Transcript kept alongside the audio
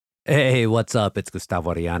Hey, what's up? It's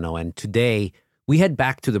Gustavo Arellano, and today we head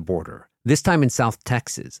back to the border, this time in South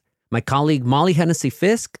Texas. My colleague Molly Hennessy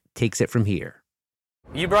Fisk takes it from here.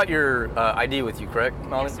 You brought your ID with you, correct,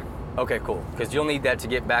 Molly? Yes, sir. Okay, cool, because you'll need that to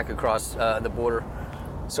get back across the border.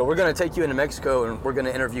 So we're going to take you into Mexico, and we're going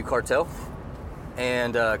to interview cartel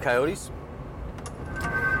and coyotes.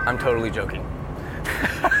 I'm totally joking.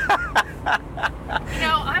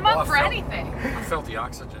 I'm up for anything. I felt the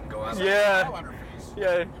oxygen go out. Yeah.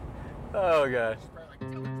 Yeah. Oh, gosh.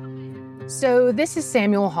 So this is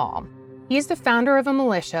Samuel Hall. He's the founder of a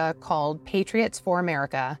militia called Patriots for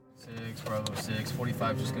America. 6, Bravo 6,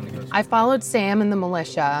 45 just going to go. I followed Sam and the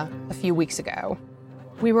militia a few weeks ago.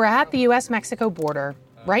 We were at the U.S.-Mexico border,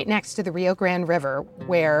 right next to the Rio Grande River,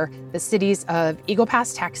 where the cities of Eagle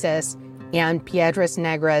Pass, Texas, and Piedras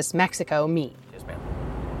Negras, Mexico meet. Yes, ma'am.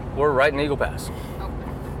 We're right in Eagle Pass.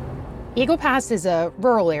 Eagle Pass is a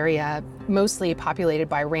rural area, mostly populated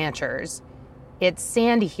by ranchers. It's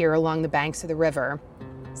sandy here along the banks of the river.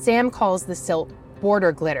 Sam calls the silt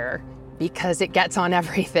border glitter because it gets on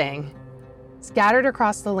everything. Scattered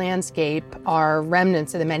across the landscape are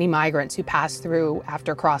remnants of the many migrants who passed through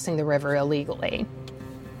after crossing the river illegally.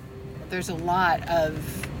 There's a lot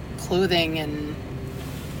of clothing and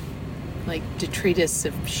detritus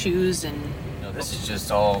of shoes and... No, this is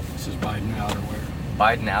just all... This is Biden outerwear.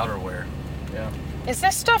 Biden outerwear. Yeah. Is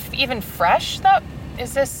this stuff even fresh, though?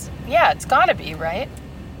 Yeah, it's gotta be, right?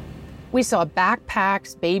 We saw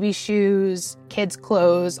backpacks, baby shoes, kids'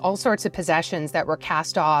 clothes, all sorts of possessions that were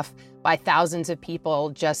cast off by thousands of people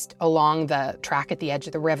just along the track at the edge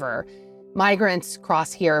of the river. Migrants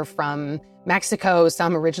cross here from Mexico.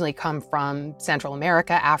 Some originally come from Central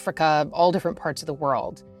America, Africa, all different parts of the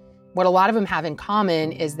world. What a lot of them have in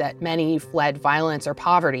common is that many fled violence or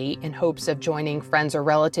poverty in hopes of joining friends or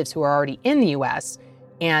relatives who are already in the U.S.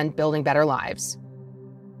 and building better lives.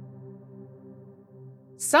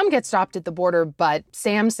 Some get stopped at the border, but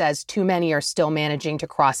Sam says too many are still managing to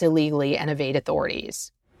cross illegally and evade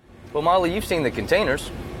authorities. Well, Molly, you've seen the containers.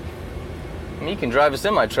 I mean, you can drive a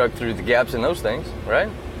semi-truck through the gaps in those things, right?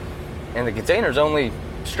 And the containers only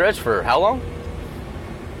stretch for how long?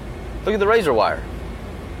 Look at the razor wire.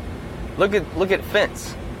 Look at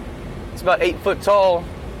fence. It's about 8 foot tall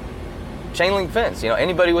chain link fence.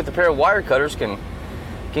 Anybody with a pair of wire cutters can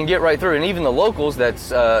get right through. And even the locals that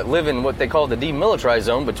live in what they call the demilitarized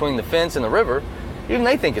zone between the fence and the river, even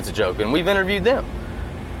they think it's a joke. And we've interviewed them.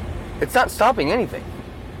 It's not stopping anything.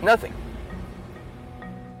 Nothing.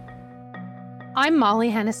 I'm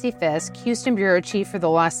Molly Hennessy Fisk, Houston Bureau Chief for the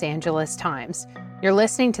Los Angeles Times. You're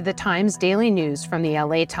listening to the Times Daily News from the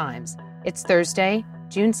LA Times. It's Thursday,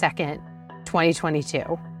 June 2nd,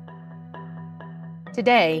 2022.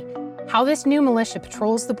 Today, how this new militia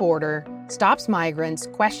patrols the border, stops migrants,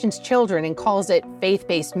 questions children, and calls it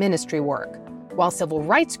faith-based ministry work, while civil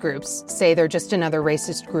rights groups say they're just another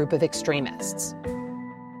racist group of extremists.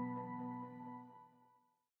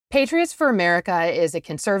 Patriots for America is a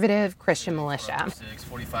conservative Christian militia.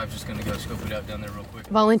 645 just going to go scope it out down there real quick.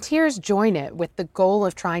 Volunteers join it with the goal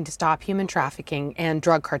of trying to stop human trafficking and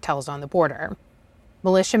drug cartels on the border.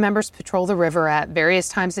 Militia members patrol the river at various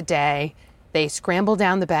times a day. They scramble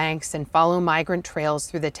down the banks and follow migrant trails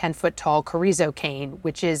through the 10-foot-tall carrizo cane,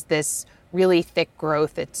 which is this really thick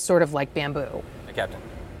growth. It's sort of like bamboo. Hey, Captain.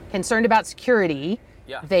 Concerned about security,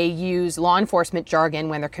 Yeah. They use law enforcement jargon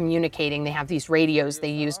when they're communicating. They have these radios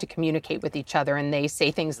they use to communicate with each other, and they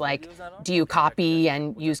say things like, "Do you copy?"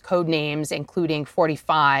 and use code names, including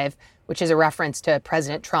 45, which is a reference to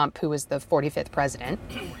President Trump, who was the 45th president.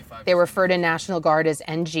 They refer to National Guard as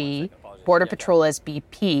NG, Border Patrol as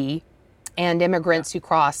BP, and immigrants who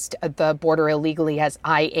crossed the border illegally as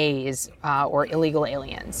IAs, or illegal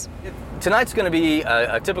aliens. Tonight's going to be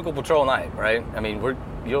a typical patrol night, right? I mean,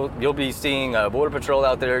 you'll be seeing Border Patrol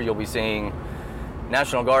out there. You'll be seeing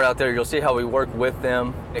National Guard out there. You'll see how we work with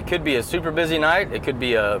them. It could be a super busy night. It could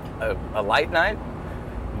be a light night.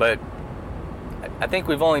 But I think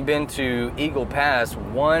we've only been to Eagle Pass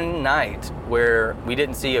one night where we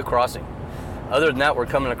didn't see a crossing. Other than that, we're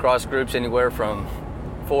coming across groups anywhere from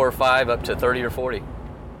 4 or 5 up to 30 or 40.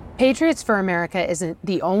 Patriots for America isn't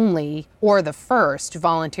the only or the first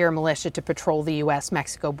volunteer militia to patrol the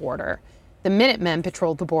U.S.-Mexico border. The Minutemen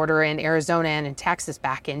patrolled the border in Arizona and in Texas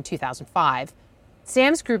back in 2005.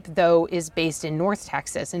 Sam's group, though, is based in North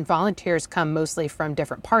Texas, and volunteers come mostly from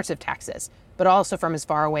different parts of Texas, but also from as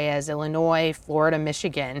far away as Illinois, Florida,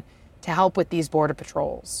 Michigan, to help with these border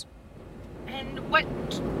patrols. And what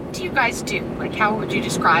do you guys do? Like, how would you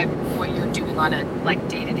describe what you're doing on a,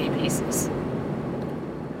 day-to-day basis?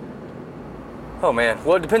 Oh man,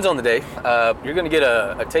 well, it depends on the day. You're going to get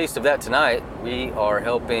a taste of that tonight. We are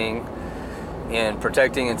helping in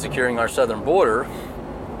protecting and securing our southern border,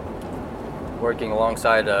 working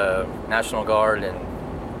alongside National Guard and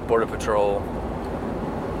Border Patrol,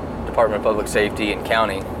 Department of Public Safety, and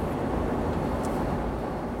county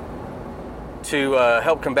to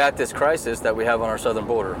help combat this crisis that we have on our southern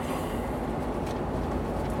border.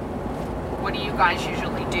 What do you guys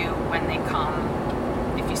usually do when they come,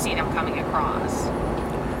 if you see them coming across?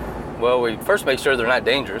 Well, we first make sure they're not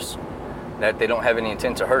dangerous, that they don't have any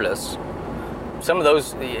intent to hurt us. Some of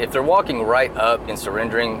those, if they're walking right up and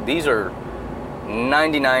surrendering, these are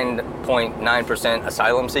 99.9%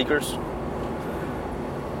 asylum seekers.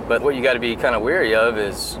 But what you got to be kind of wary of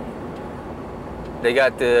is they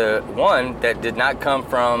got the one that did not come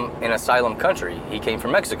from an asylum country. He came from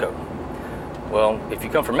Mexico. Well, if you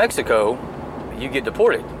come from Mexico, you get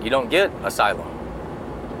deported. You don't get asylum.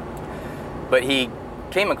 But he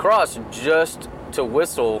came across just to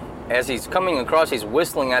whistle. As he's coming across, he's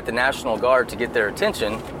whistling at the National Guard to get their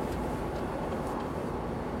attention.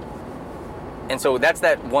 And so that's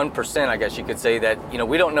that 1%, I guess you could say, that,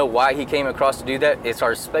 we don't know why he came across to do that. It's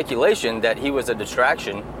our speculation that he was a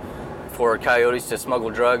distraction for coyotes to smuggle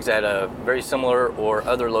drugs at a very similar or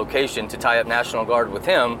other location to tie up National Guard with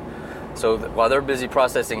him. So that while they're busy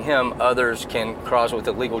processing him, others can cross with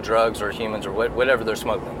illegal drugs or humans or whatever they're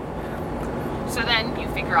smuggling. So then you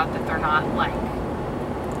figure out that they're not,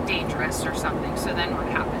 dangerous or something. So then what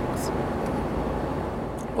happens?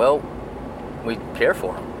 Well, we care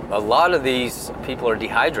for them. A lot of these people are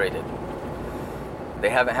dehydrated. They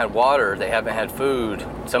haven't had water. They haven't had food.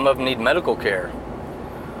 Some of them need medical care.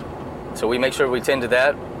 So we make sure we tend to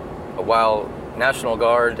that while National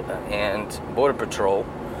Guard and Border Patrol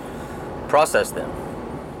process them.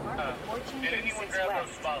 1436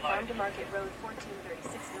 West, Farm to Market Road,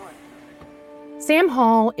 1436 North. Sam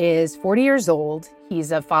Hall is 40 years old.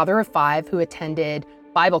 He's a father of 5 who attended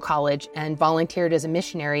Bible college and volunteered as a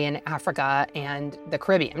missionary in Africa and the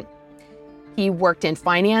Caribbean. He worked in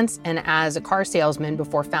finance and as a car salesman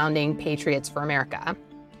before founding Patriots for America.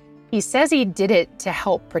 He says he did it to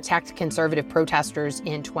help protect conservative protesters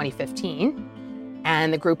in 2015.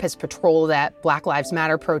 And the group has patrolled at Black Lives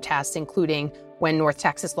Matter protests, including when North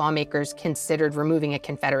Texas lawmakers considered removing a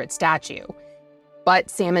Confederate statue. But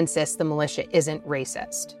Sam insists the militia isn't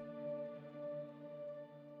racist.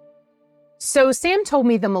 So Sam told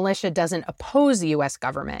me the militia doesn't oppose the U.S.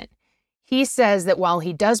 government. He says that while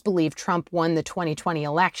he does believe Trump won the 2020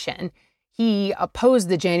 election, he opposed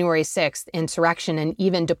the January 6th insurrection and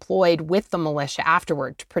even deployed with the militia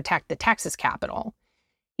afterward to protect the Texas Capitol.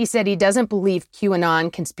 He said he doesn't believe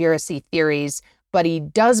QAnon conspiracy theories, but he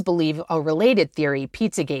does believe a related theory,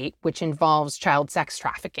 Pizzagate, which involves child sex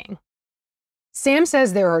trafficking. Sam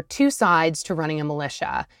says there are 2 sides to running a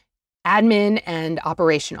militia, admin and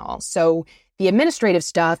operational. So the administrative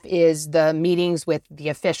stuff is the meetings with the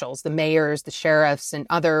officials, the mayors, the sheriffs, and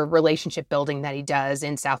other relationship building that he does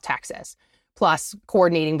in South Texas, plus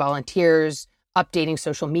coordinating volunteers, updating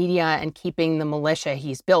social media, and keeping the militia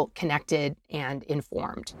he's built connected and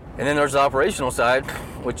informed. And then there's the operational side,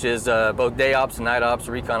 which is both day ops and night ops,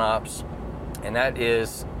 recon ops, and that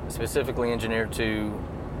is specifically engineered to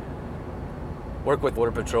work with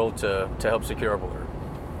Border Patrol to help secure our border.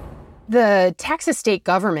 The Texas state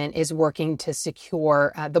government is working to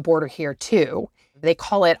secure the border here, too. They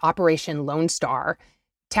call it Operation Lone Star.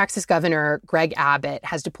 Texas Governor Greg Abbott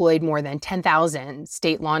has deployed more than 10,000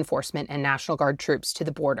 state law enforcement and National Guard troops to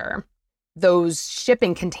the border. Those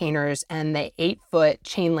shipping containers and the 8-foot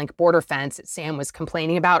chain link border fence that Sam was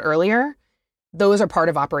complaining about earlier, those are part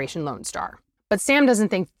of Operation Lone Star. But Sam doesn't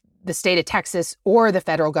think the state of Texas or the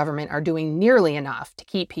federal government are doing nearly enough to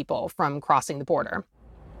keep people from crossing the border.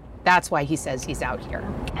 That's why he says he's out here.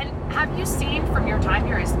 And have you seen from your time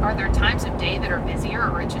here, are there times of day that are busier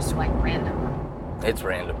or it's just random? It's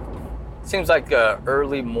random. It seems like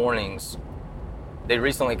early mornings. They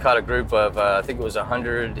recently caught a group of, I think it was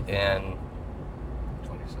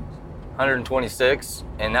 126.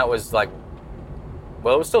 And that was it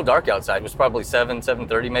was still dark outside. It was probably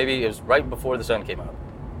 7:30 maybe. It was right before the sun came up.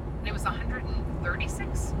 And it was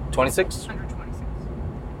 136? 26. 126.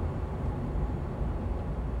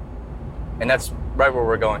 And that's right where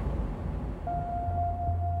we're going.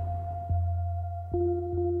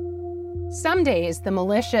 Some days, the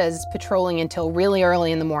militia is patrolling until really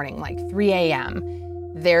early in the morning, like 3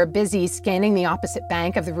 a.m. They're busy scanning the opposite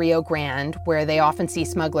bank of the Rio Grande, where they often see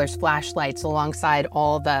smugglers' flashlights alongside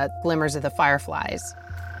all the glimmers of the fireflies.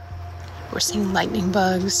 We're seeing lightning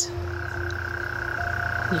bugs.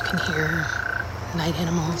 You can hear night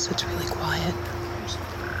animals. It's really quiet.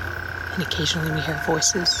 And occasionally we hear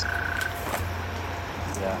voices.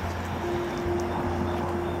 Yeah.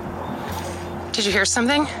 Did you hear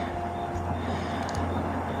something?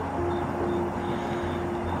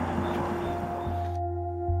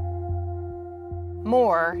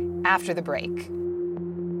 More after the break.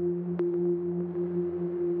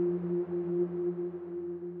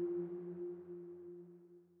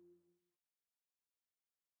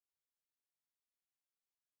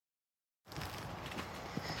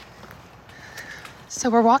 So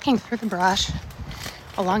we're walking through the brush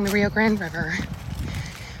along the Rio Grande River.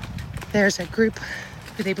 There's a group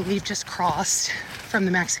who they believe just crossed from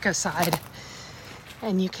the Mexico side.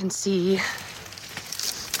 And you can see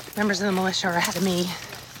members of the militia are ahead of me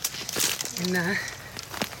in the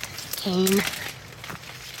cane,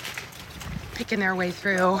 picking their way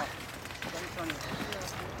through.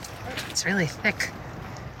 It's really thick.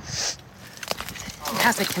 It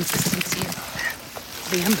has the consistency of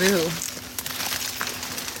bamboo.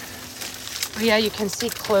 But yeah, you can see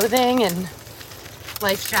clothing and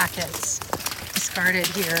life jackets discarded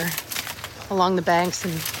here along the banks,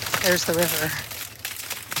 and there's the river.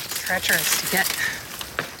 It's treacherous to get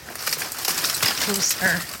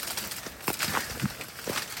closer.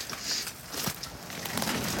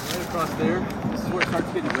 Right across there, this is where it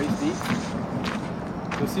starts getting waist deep.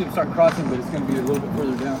 You'll see them start crossing, but it's going to be a little bit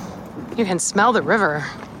further down. You can smell the river.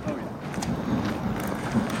 Oh yeah.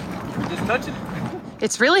 You're just touching it.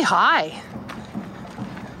 It's really high.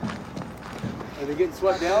 Are they getting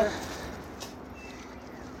swept down?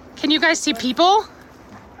 Can you guys see people?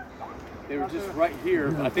 They were just right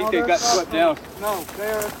here. I think they got swept down. No,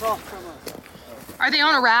 they're across from us. Are they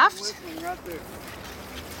on a raft? Listening right there.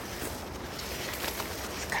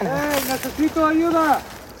 Kind of Necesito ayuda.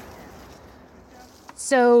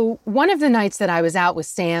 So one of the nights that I was out with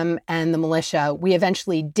Sam and the militia, we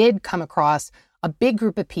eventually did come across a big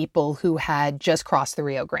group of people who had just crossed the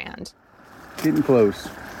Rio Grande. Getting close.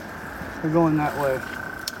 They're going that way,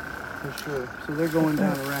 for sure. So they're going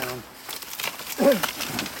down around.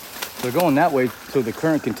 They're going that way so the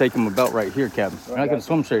current can take them about right here, Captain. They're not going to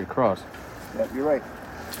swim straight across. Yep, you're right.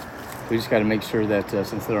 We just got to make sure that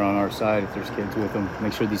since they're on our side, if there's kids with them,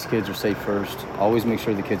 make sure these kids are safe first. Always make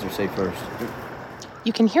sure the kids are safe first.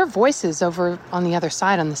 You can hear voices over on the other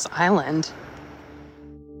side on this island.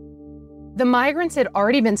 The migrants had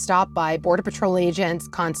already been stopped by Border Patrol agents,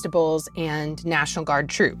 constables, and National Guard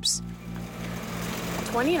troops.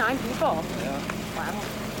 29 people. Yeah. Wow.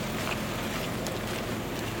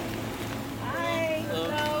 Hi.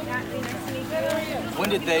 Hello. Nice to meet you. When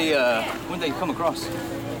did they come across?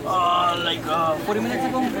 Like 40 minutes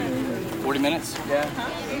ago. 40 minutes? Yeah.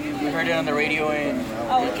 We heard it on the radio and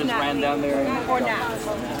it just ran down there.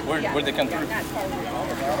 Where'd they come through?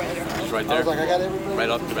 It's right there. I was like, I got everybody. Right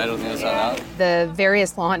on the other side out. The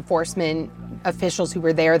various law enforcement officials who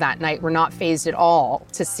were there that night were not fazed at all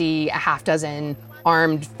to see a half dozen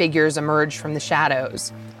armed figures emerge from the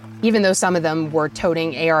shadows, even though some of them were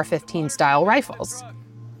toting AR-15 style rifles.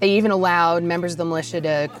 They even allowed members of the militia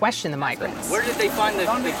to question the migrants. Where did they find the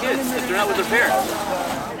kids if they're not with their parents?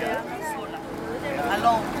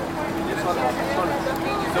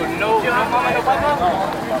 So no mama, no papa?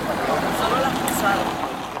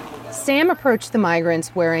 Sam approached the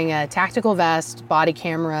migrants wearing a tactical vest, body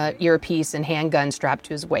camera, earpiece, and handgun strapped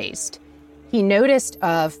to his waist. He noticed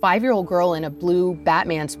a 5-year-old girl in a blue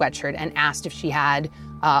Batman sweatshirt and asked if she had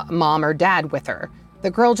mom or dad with her.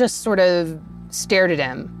 The girl just sort of stared at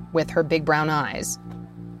him with her big brown eyes.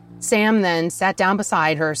 Sam then sat down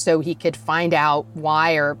beside her so he could find out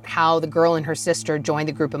why or how the girl and her sister joined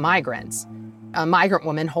the group of migrants. A migrant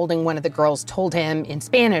woman holding one of the girls told him in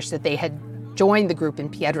Spanish that they had joined the group in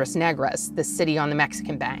Piedras Negras, the city on the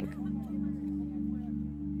Mexican bank.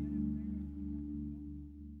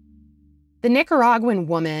 The Nicaraguan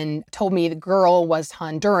woman told me the girl was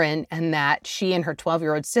Honduran and that she and her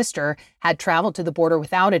 12-year-old sister had traveled to the border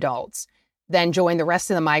without adults, then joined the rest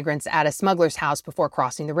of the migrants at a smuggler's house before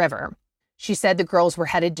crossing the river. She said the girls were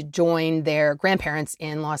headed to join their grandparents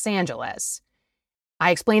in Los Angeles. I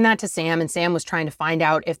explained that to Sam, and Sam was trying to find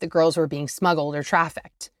out if the girls were being smuggled or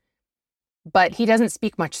trafficked. But he doesn't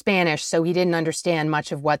speak much Spanish, so he didn't understand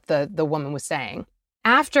much of what the woman was saying.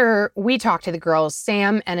 After we talked to the girls,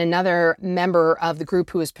 Sam and another member of the group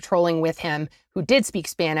who was patrolling with him, who did speak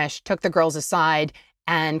Spanish, took the girls aside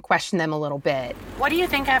and questioned them a little bit. What do you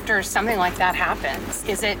think after something like that happens?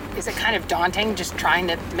 Is it kind of daunting just trying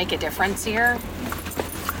to make a difference here?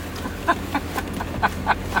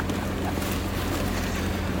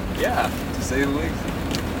 Yeah, to say the least.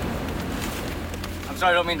 I'm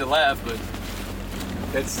sorry, I don't mean to laugh, but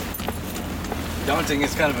that's daunting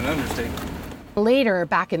is kind of an understatement. Later,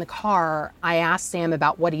 back in the car, I asked Sam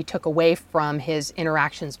about what he took away from his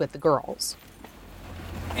interactions with the girls.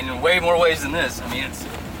 And in way more ways than this. I mean, it's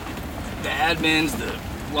the admins, the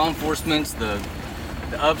law enforcements, the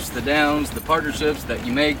ups, the downs, the partnerships that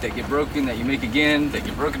you make, that get broken, that you make again, that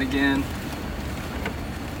get broken again.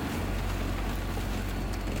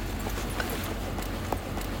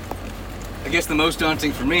 I guess the most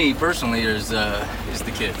daunting for me personally is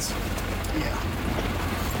the kids. Yeah.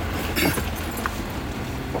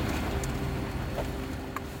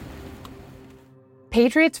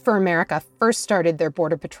 Patriots for America first started their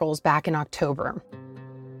border patrols back in October.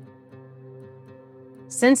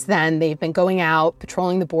 Since then, they've been going out,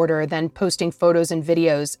 patrolling the border, then posting photos and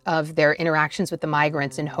videos of their interactions with the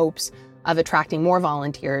migrants in hopes of attracting more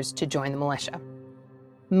volunteers to join the militia.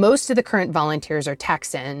 Most of the current volunteers are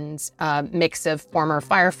Texans, a mix of former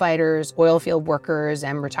firefighters, oil field workers,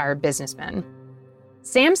 and retired businessmen.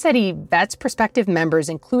 Sam said he vets prospective members,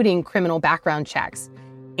 including criminal background checks,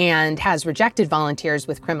 and has rejected volunteers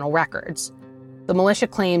with criminal records. The militia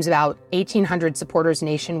claims about 1,800 supporters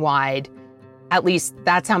nationwide. At least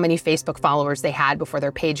that's how many Facebook followers they had before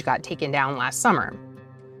their page got taken down last summer.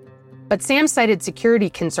 But Sam cited security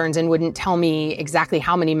concerns and wouldn't tell me exactly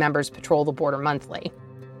how many members patrol the border monthly.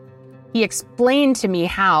 He explained to me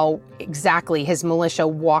how exactly his militia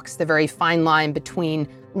walks the very fine line between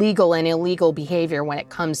legal and illegal behavior when it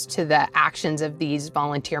comes to the actions of these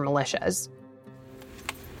volunteer militias.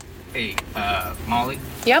 Hey, Molly?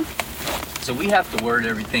 Yep. So we have to word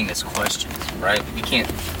everything as questions, right? We can't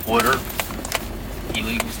order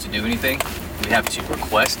illegals to do anything. We have to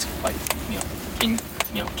request, like,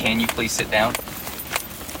 can you please sit down?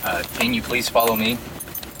 Can you please follow me?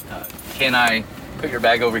 Can I put your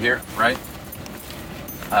bag over here, right?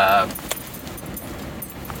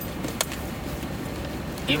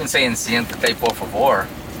 Even saying "siéntate por favor,"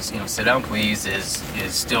 sit down please, is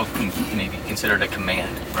still maybe considered a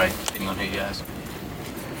command, right? Depending on who you ask.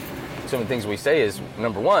 Some of the things we say is,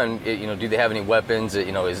 number one, do they have any weapons?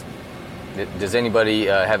 Does anybody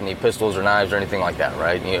have any pistols or knives or anything like that,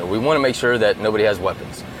 right? We want to make sure that nobody has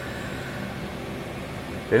weapons.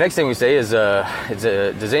 The next thing we say is,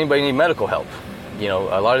 does anybody need medical help?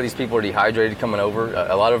 A lot of these people are dehydrated coming over.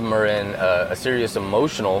 A lot of them are in a serious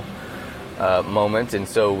emotional moment, and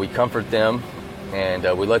so we comfort them, and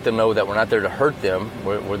we let them know that we're not there to hurt them.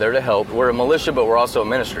 We're there to help. We're a militia, but we're also a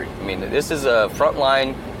ministry. I mean, this is a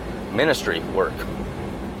frontline ministry work.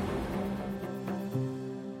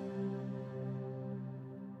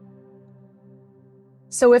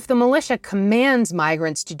 So if the militia commands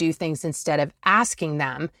migrants to do things instead of asking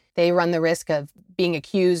them, they run the risk of being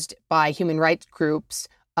accused by human rights groups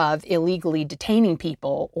of illegally detaining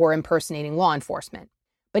people or impersonating law enforcement.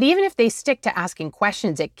 But even if they stick to asking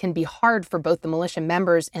questions, it can be hard for both the militia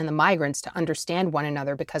members and the migrants to understand one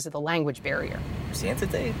another because of the language barrier.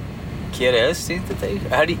 Siéntate? ¿Quieres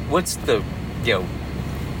siéntate? What's the,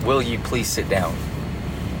 will you please sit down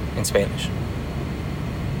in Spanish?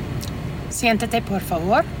 Siéntate, por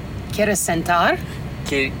favor. ¿Quieres sentar?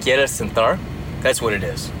 ¿Quieres sentar? That's what it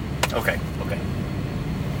is. Okay.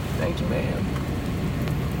 Thank you, ma'am.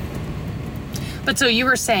 But so you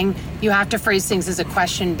were saying you have to phrase things as a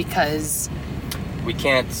question because... We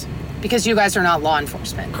can't... Because you guys are not law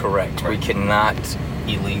enforcement. Correct. We cannot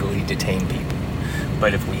illegally detain people.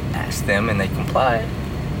 But if we ask them and they comply,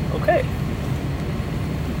 okay.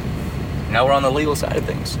 Now we're on the legal side of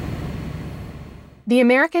things. The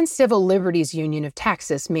American Civil Liberties Union of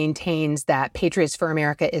Texas maintains that Patriots for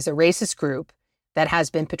America is a racist group that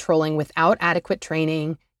has been patrolling without adequate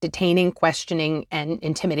training, detaining, questioning, and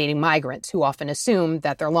intimidating migrants who often assume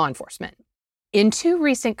that they're law enforcement. In 2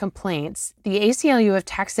 recent complaints, the ACLU of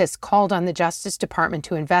Texas called on the Justice Department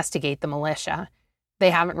to investigate the militia. They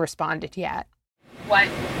haven't responded yet. What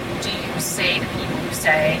do you say to people who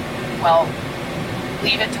say, well,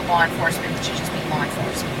 leave it to law enforcement, it should just be law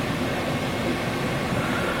enforcement?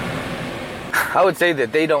 I would say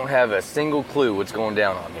that they don't have a single clue what's going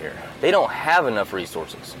down on here. They don't have enough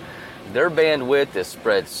resources. Their bandwidth is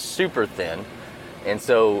spread super thin, and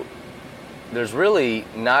so there's really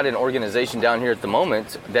not an organization down here at the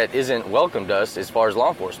moment that isn't welcomed us as far as law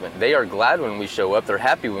enforcement. They are glad when we show up. They're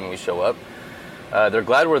happy when we show up. They're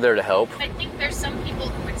glad we're there to help. I think there's some people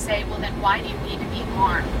who would say, well, then why do you need to be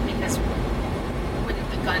armed? Because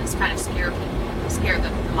wouldn't the guns kind of scare people, scare the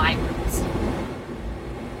migrants?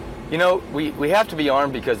 We have to be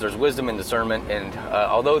armed because there's wisdom and discernment, and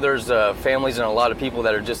although there's families and a lot of people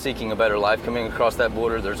that are just seeking a better life coming across that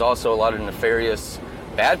border, there's also a lot of nefarious,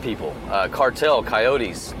 bad people, cartel,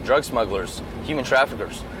 coyotes, drug smugglers, human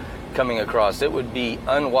traffickers coming across. It would be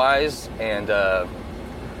unwise and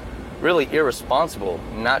really irresponsible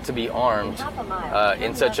not to be armed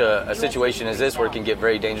in such a situation as this, where it can get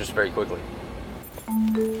very dangerous very quickly.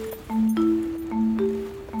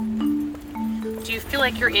 Do you feel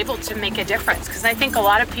like you're able to make a difference? Because I think a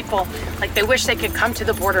lot of people, like, they wish they could come to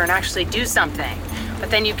the border and actually do something. But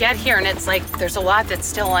then you get here and it's like there's a lot that's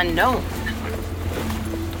still unknown.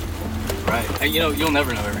 Right. And, you'll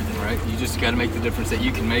never know everything, right? You just got to make the difference that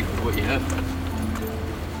you can make with what you have.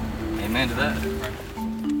 Amen to that.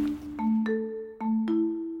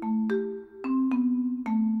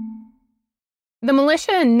 The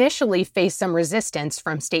militia initially faced some resistance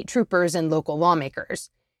from state troopers and local lawmakers.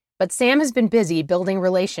 But Sam has been busy building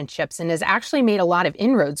relationships and has actually made a lot of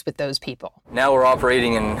inroads with those people. Now we're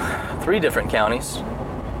operating in 3 different counties: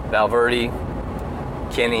 Val Verde,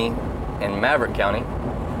 Kinney, and Maverick County.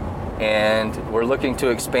 And we're looking to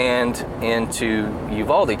expand into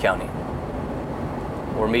Uvalde County.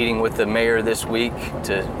 We're meeting with the mayor this week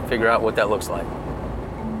to figure out what that looks like.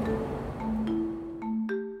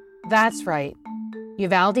 That's right,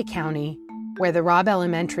 Uvalde County, where the Robb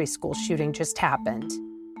Elementary School shooting just happened.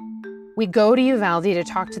 We go to Uvalde to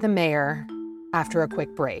talk to the mayor after a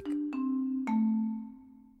quick break.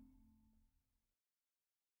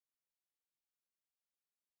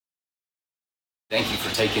 Thank you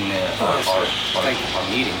for taking our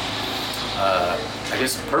meeting. I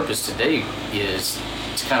guess the purpose today is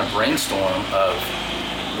to kind of brainstorm of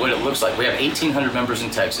what it looks like. We have 1,800 members in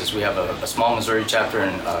Texas. We have a small Missouri chapter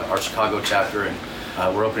and our Chicago chapter, and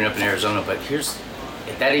we're opening up in Arizona. But here's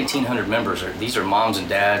that 1,800 members. These are moms and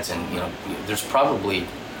dads, and there's probably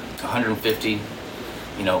 150,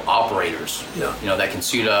 operators, that can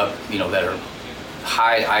suit up, that are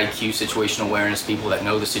high IQ situational awareness, people that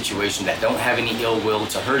know the situation, that don't have any ill will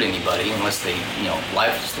to hurt anybody unless they,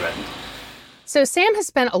 life is threatened. So Sam has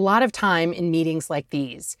spent a lot of time in meetings like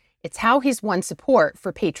these. It's how he's won support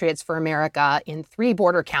for Patriots for America in 3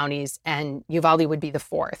 border counties, and Uvalde would be the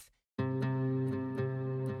 4th.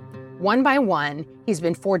 One by one, he's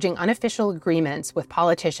been forging unofficial agreements with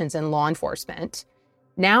politicians and law enforcement.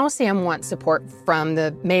 Now Sam wants support from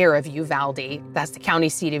the mayor of Uvalde, that's the county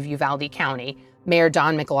seat of Uvalde County, Mayor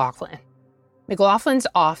Don McLaughlin. McLaughlin's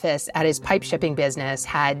office at his pipe shipping business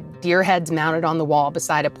had deer heads mounted on the wall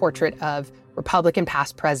beside a portrait of Republican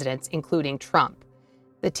past presidents, including Trump.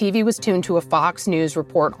 The TV was tuned to a Fox News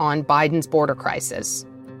report on Biden's border crisis.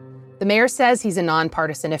 The mayor says he's a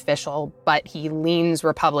nonpartisan official, but he leans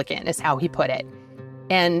Republican, is how he put it.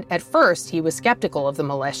 And at first, he was skeptical of the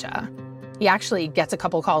militia. He actually gets a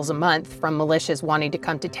couple calls a month from militias wanting to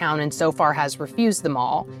come to town, and so far has refused them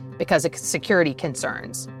all because of security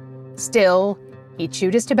concerns. Still, he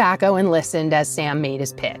chewed his tobacco and listened as Sam made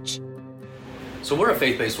his pitch. So we're a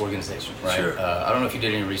faith-based organization, right? Sure. I don't know if you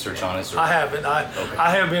did any research on us. I haven't. I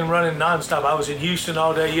have been running nonstop. I was in Houston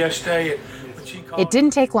all day yesterday. It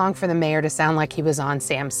didn't take long for the mayor to sound like he was on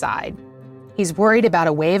Sam's side. He's worried about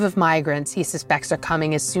a wave of migrants he suspects are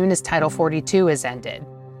coming as soon as Title 42 is ended.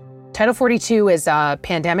 Title 42 is a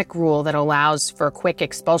pandemic rule that allows for quick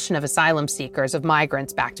expulsion of asylum seekers, of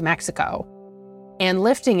migrants, back to Mexico. And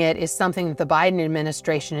lifting it is something that the Biden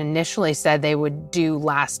administration initially said they would do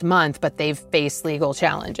last month, but they've faced legal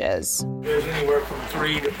challenges. There's anywhere from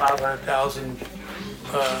 300,000 to 500,000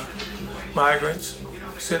 migrants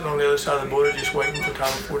sitting on the other side of the border just waiting for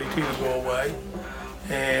Title 42 to go away.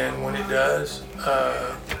 And when it does,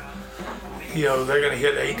 they're going to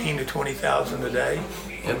hit 18 to 20,000 a day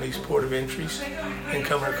on these port of entries and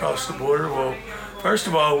coming across the border. Well, first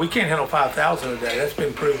of all, we can't handle 5,000 a day. That's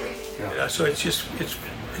been proven. Yeah. So it's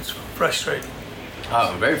frustrating.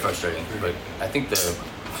 Oh, very frustrating. But I think to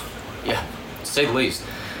say the least,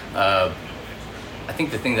 I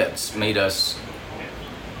think the thing that's made us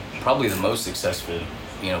probably the most successful,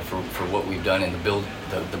 for what we've done and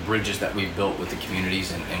the bridges that we've built with the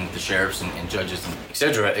communities and with the sheriffs and judges and et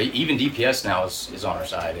cetera. Even DPS now is on our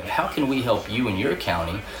side. And how can we help you in your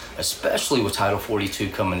county, especially with Title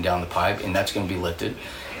 42 coming down the pipe, and that's going to be lifted?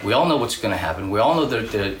 We all know what's going to happen. We all know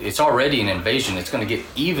that it's already an invasion. It's going to get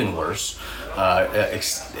even worse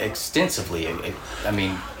extensively. I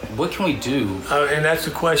mean, what can we do? And that's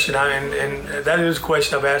the question. And that is a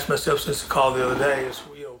question I've asked myself since the call the other day.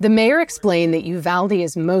 The mayor explained that Uvalde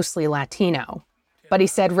is mostly Latino, but he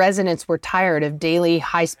said residents were tired of daily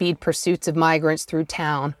high-speed pursuits of migrants through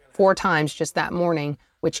town 4 times just that morning,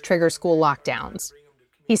 which trigger school lockdowns.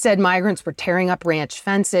 He said migrants were tearing up ranch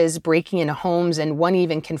fences, breaking into homes, and one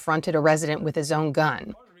even confronted a resident with his own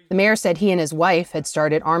gun. The mayor said he and his wife had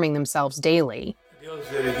started arming themselves daily.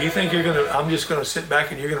 If you think I'm just going to sit back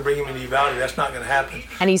and you're going to bring him into Uvalde, that's not going to happen.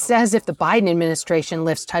 And he says if the Biden administration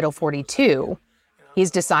lifts Title 42,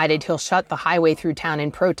 He's decided he'll shut the highway through town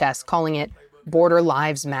in protest, calling it Border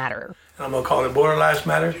Lives Matter. I'm going to call it Border Lives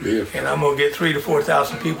Matter, and I'm going to get 3,000 to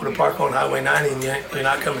 4,000 people to park on Highway 90, and you're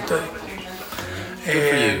not coming through.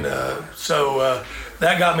 And so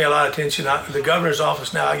that got me a lot of attention. The governor's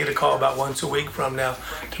office now, I get a call about once a week from now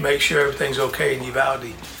to make sure everything's okay in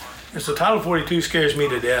Uvalde. And so Title 42 scares me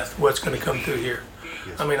to death, what's going to come through here.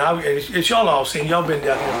 I mean, it's y'all all seen, y'all been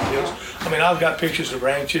down here in the hills. I mean, I've got pictures of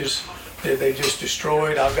ranches that they just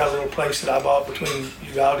destroyed. I've got a little place that I bought between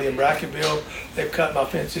Uvalde and Brackettville. They've cut my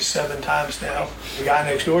fences 7 times now. The guy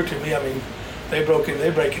next door to me, I mean, they're breaking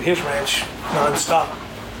his ranch nonstop.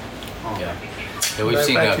 Yeah, we've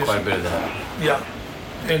seen quite a bit of that. Yeah,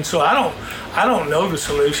 and so I don't know the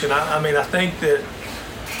solution. I mean, I think that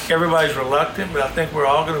everybody's reluctant, but I think we're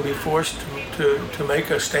all going to be forced to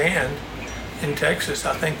make a stand in Texas.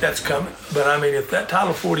 I think that's coming. But I mean, if that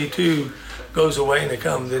Title 42 goes away and they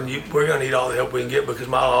come, then we're going to need all the help we can get, because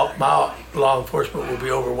my law enforcement will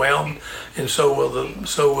be overwhelmed, and so will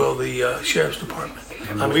the sheriff's department.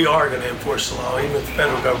 I mean, we are going to enforce the law, even if the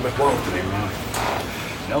federal government won't.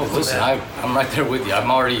 No, listen, I'm right there with you.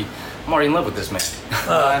 I'm already in love with this man.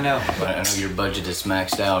 I know. But I know your budget is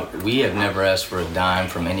maxed out. We have never asked for a dime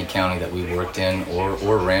from any county that we worked in,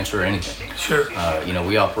 or ranch or anything. Sure.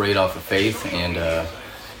 We operate off of faith, and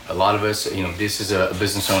a lot of us, this is a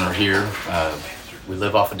business owner here. We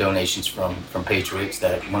live off of donations from patriots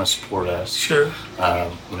that want to support us. Sure.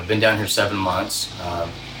 Been down here 7 months,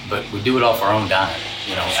 but we do it off our own dime,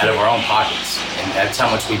 sure. Out of our own pockets, and that's how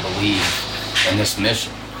much we believe in this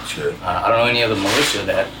mission. Sure. I don't know any other militia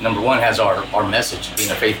that, number one, has our message,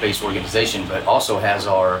 being a faith-based organization, but also has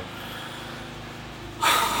our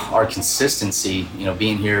consistency,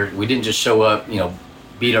 being here. We didn't just show up,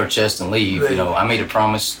 beat our chest and leave. I made a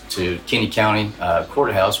promise to Kinney County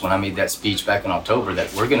Courthouse when I made that speech back in October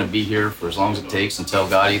that we're going to be here for as long as it takes until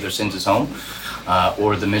God either sends us home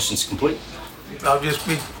or the mission's complete. I'll just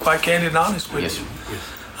be quite candid and honest with you.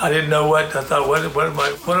 I didn't know what I thought. What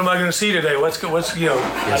am I going to see today? What's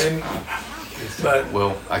I didn't. But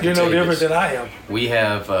well, I can you're tell no you different this. than I am. We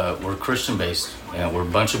have we're Christian based. We're a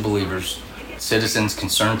bunch of believers, citizens,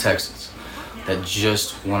 concerned Texans that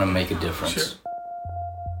just want to make a difference. Sure.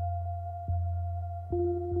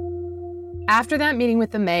 After that meeting with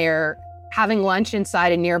the mayor, having lunch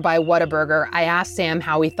inside a nearby Whataburger, I asked Sam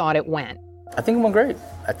how he thought it went. I think it went great.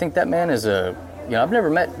 I think that man is I've never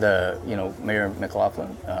met Mayor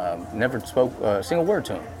McLaughlin. Never spoke a single word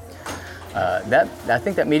to him. I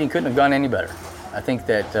think that meeting couldn't have gone any better. I think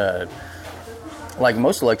that, like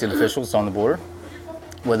most elected officials on the border,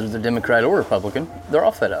 whether they're Democrat or Republican, they're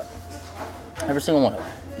all fed up. Every single one of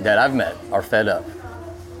them that I've met are fed up.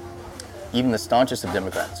 Even the staunchest of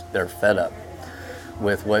Democrats, they're fed up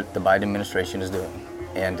with what the Biden administration is doing.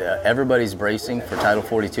 And everybody's bracing for Title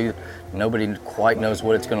 42. Nobody quite knows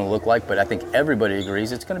what it's going to look like, but I think everybody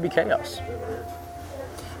agrees it's going to be chaos.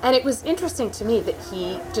 And it was interesting to me that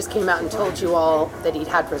he just came out and told you all that he'd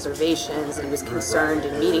had reservations and he was concerned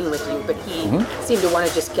in meeting with you, but he seemed to want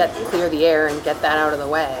to just clear the air and get that out of the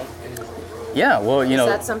way. Yeah, well, Is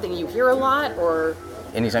that something you hear a lot, or?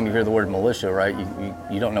 Anytime you hear the word militia, right,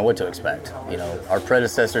 you don't know what to expect. Our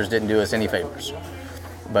predecessors didn't do us any favors.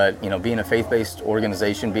 But, being a faith-based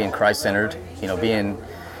organization, being Christ-centered,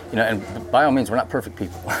 and by all means, we're not perfect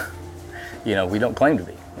people. We don't claim to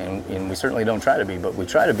be, and we certainly don't try to be, but we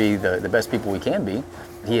try to be the best people we can be.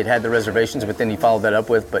 He had the reservations, but then he followed that up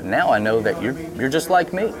with, but now I know that you're just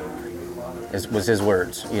like me, was his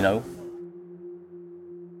words,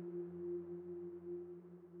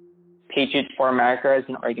 Patriots for America is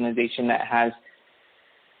an organization that has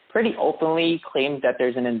pretty openly claimed that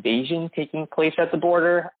there's an invasion taking place at the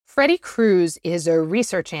border. Freddie Cruz is a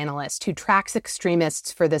research analyst who tracks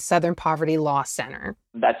extremists for the Southern Poverty Law Center.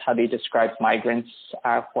 That's how they describe migrants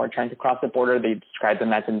who are trying to cross the border. They describe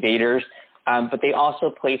them as invaders, but they also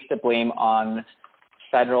place the blame on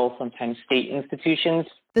federal, sometimes state institutions.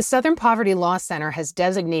 The Southern Poverty Law Center has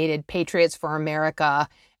designated Patriots for America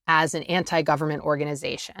as an anti-government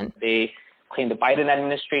organization. They claim the Biden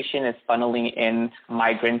administration is funneling in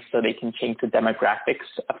migrants so they can change the demographics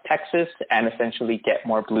of Texas and essentially get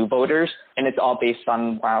more blue voters. And it's all based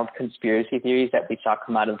on wild conspiracy theories that we saw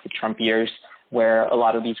come out of the Trump years, where a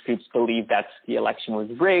lot of these groups believe that the election was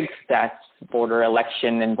rigged, that border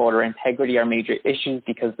election and voter integrity are major issues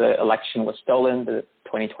because the election was stolen, the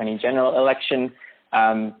 2020 general election.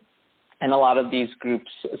 And a lot of these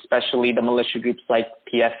groups, especially the militia groups like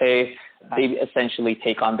PFA, they essentially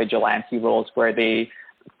take on vigilante roles where they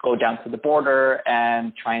go down to the border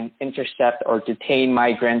and try and intercept or detain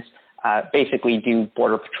migrants, basically do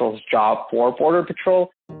Border Patrol's job for Border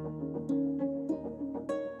Patrol.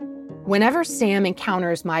 Whenever Sam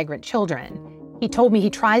encounters migrant children, he told me he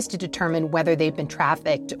tries to determine whether they've been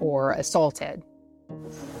trafficked or assaulted.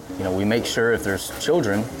 We make sure if there's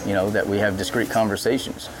children, that we have discreet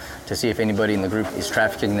conversations to see if anybody in the group is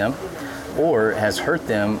trafficking them or has hurt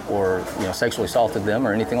them or, sexually assaulted them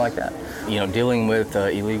or anything like that. Dealing with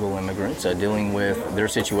illegal immigrants, dealing with their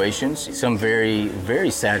situations, some very,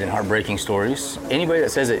 very sad and heartbreaking stories. Anybody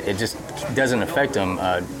that says it just doesn't affect them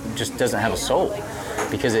just doesn't have a soul,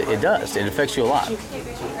 because it does. It affects you a lot.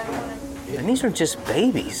 And these are just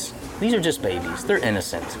babies. These are just babies. They're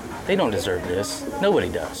innocent. They don't deserve this. Nobody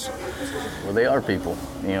does. Well, they are people.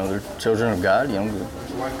 They're children of God.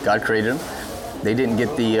 God created them. They didn't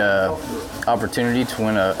get the opportunity to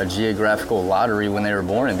win a geographical lottery when they were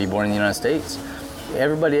born and be born in the United States.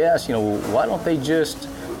 Everybody asks, why don't they just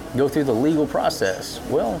go through the legal process?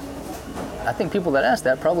 Well, I think people that ask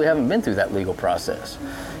that probably haven't been through that legal process.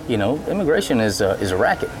 Immigration is a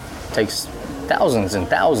racket. It takes thousands and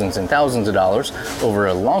thousands and thousands of dollars over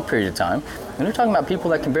a long period of time. And they're talking about people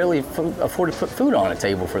that can barely afford to put food on a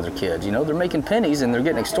table for their kids. They're making pennies and they're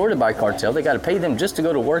getting extorted by cartel. They got to pay them just to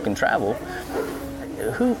go to work and travel.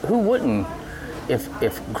 Who wouldn't,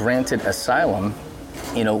 if granted asylum,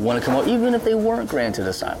 want to come out, even if they weren't granted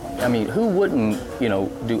asylum? I mean, who wouldn't,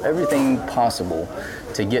 do everything possible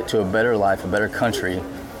to get to a better life, a better country,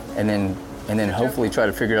 and then hopefully try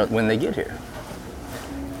to figure it out when they get here?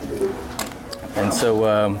 And so,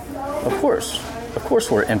 of course,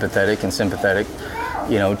 we're empathetic and sympathetic,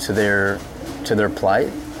 to their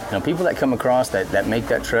plight. People that come across that make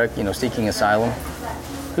that trek, seeking asylum,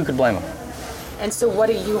 who could blame them? And so what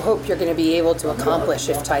do you hope you're going to be able to accomplish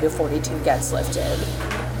if Title 42 gets lifted?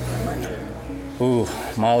 Ooh,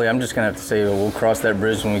 Molly, I'm just going to have to say we'll cross that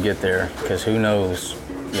bridge when we get there, because who knows?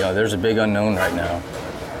 There's a big unknown right now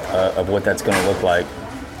of what that's going to look like.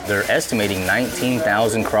 They're estimating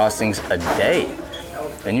 19,000 crossings a day.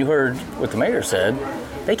 And you heard what the mayor said.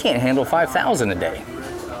 They can't handle 5,000 a day.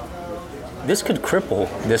 This could cripple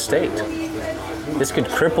this state. This could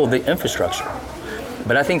cripple the infrastructure.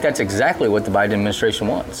 But I think that's exactly what the Biden administration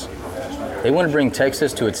wants. They want to bring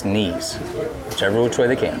Texas to its knees, whichever which way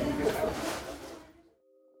they can.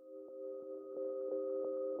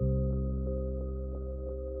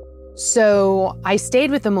 So I stayed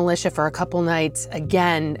with the militia for a couple nights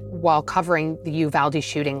again while covering the Uvalde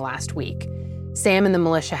shooting last week. Sam and the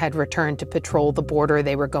militia had returned to patrol the border.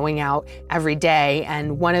 They were going out every day,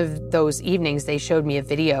 and one of those evenings they showed me a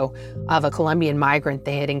video of a Colombian migrant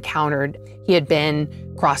they had encountered. He had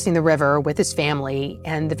been crossing the river with his family,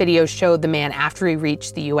 and the video showed the man after he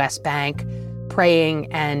reached the U.S. Bank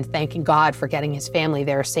praying and thanking God for getting his family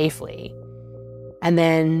there safely. And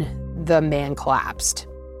then the man collapsed.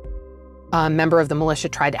 A member of the militia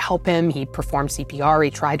tried to help him. He performed CPR. He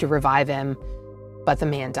tried to revive him, but the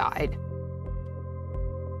man died.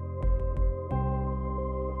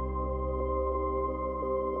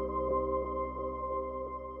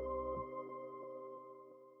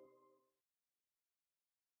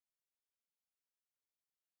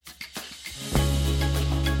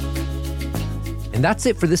 And that's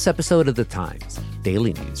it for this episode of The Times,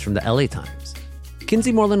 daily news from the LA Times.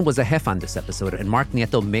 Kinsey Moreland was a jefa on this episode, and Mark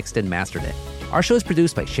Nieto mixed and mastered it. Our show is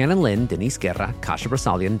produced by Shannon Lin, Denise Guerra, Kasha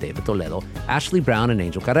Brasalian, David Toledo, Ashley Brown, and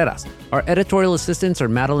Angel Carreras. Our editorial assistants are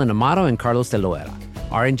Madeline Amaro and Carlos De Loera.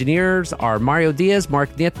 Our engineers are Mario Diaz,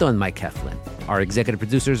 Mark Nieto, and Mike Heflin. Our executive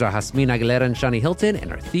producers are Jasmine Aguilera and Shani Hilton,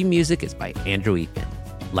 and our theme music is by Andrew Eatman.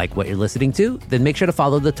 Like what you're listening to? Then make sure to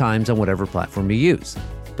follow The Times on whatever platform you use.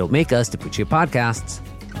 Don't make us to put your podcasts.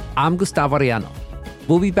 I'm Gustavo Arellano.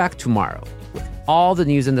 We'll be back tomorrow with all the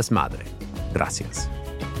news in Desmadre. Gracias.